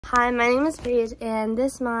Hi, my name is Paige, and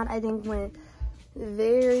this mod I think went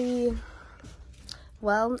very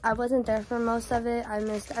well. I wasn't there for most of it. I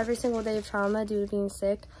missed every single day of trauma due to being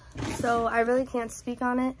sick, so I really can't speak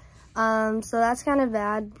on it. So that's kind of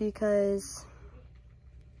bad because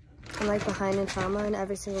I'm like behind in trauma in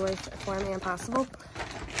every single way, form, and possible.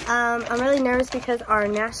 I'm really nervous because our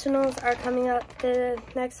nationals are coming up the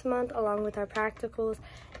next month, along with our practicals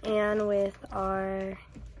and with our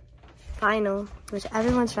final, which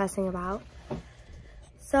everyone's stressing about.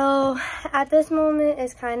 So at this moment,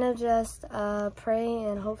 it's kind of just pray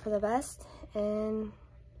and hope for the best. And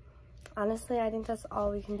honestly, I think that's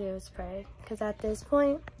all we can do is pray, because at this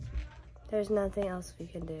point, there's nothing else we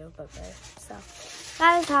can do but pray. So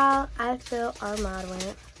that is how I feel our mod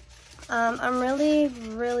went. I'm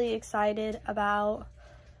really excited about,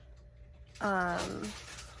 I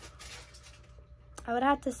would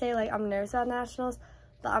have to say, like, I'm nervous about nationals,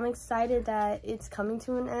 but I'm excited that it's coming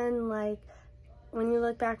to an end. Like, when you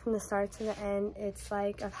look back from the start to the end, it's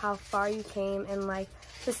like of how far you came, and like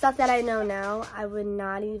the stuff that I know now, I would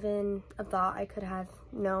not even have thought I could have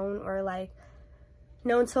known, or like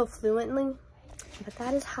known so fluently. But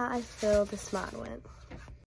that is how I feel this mod went.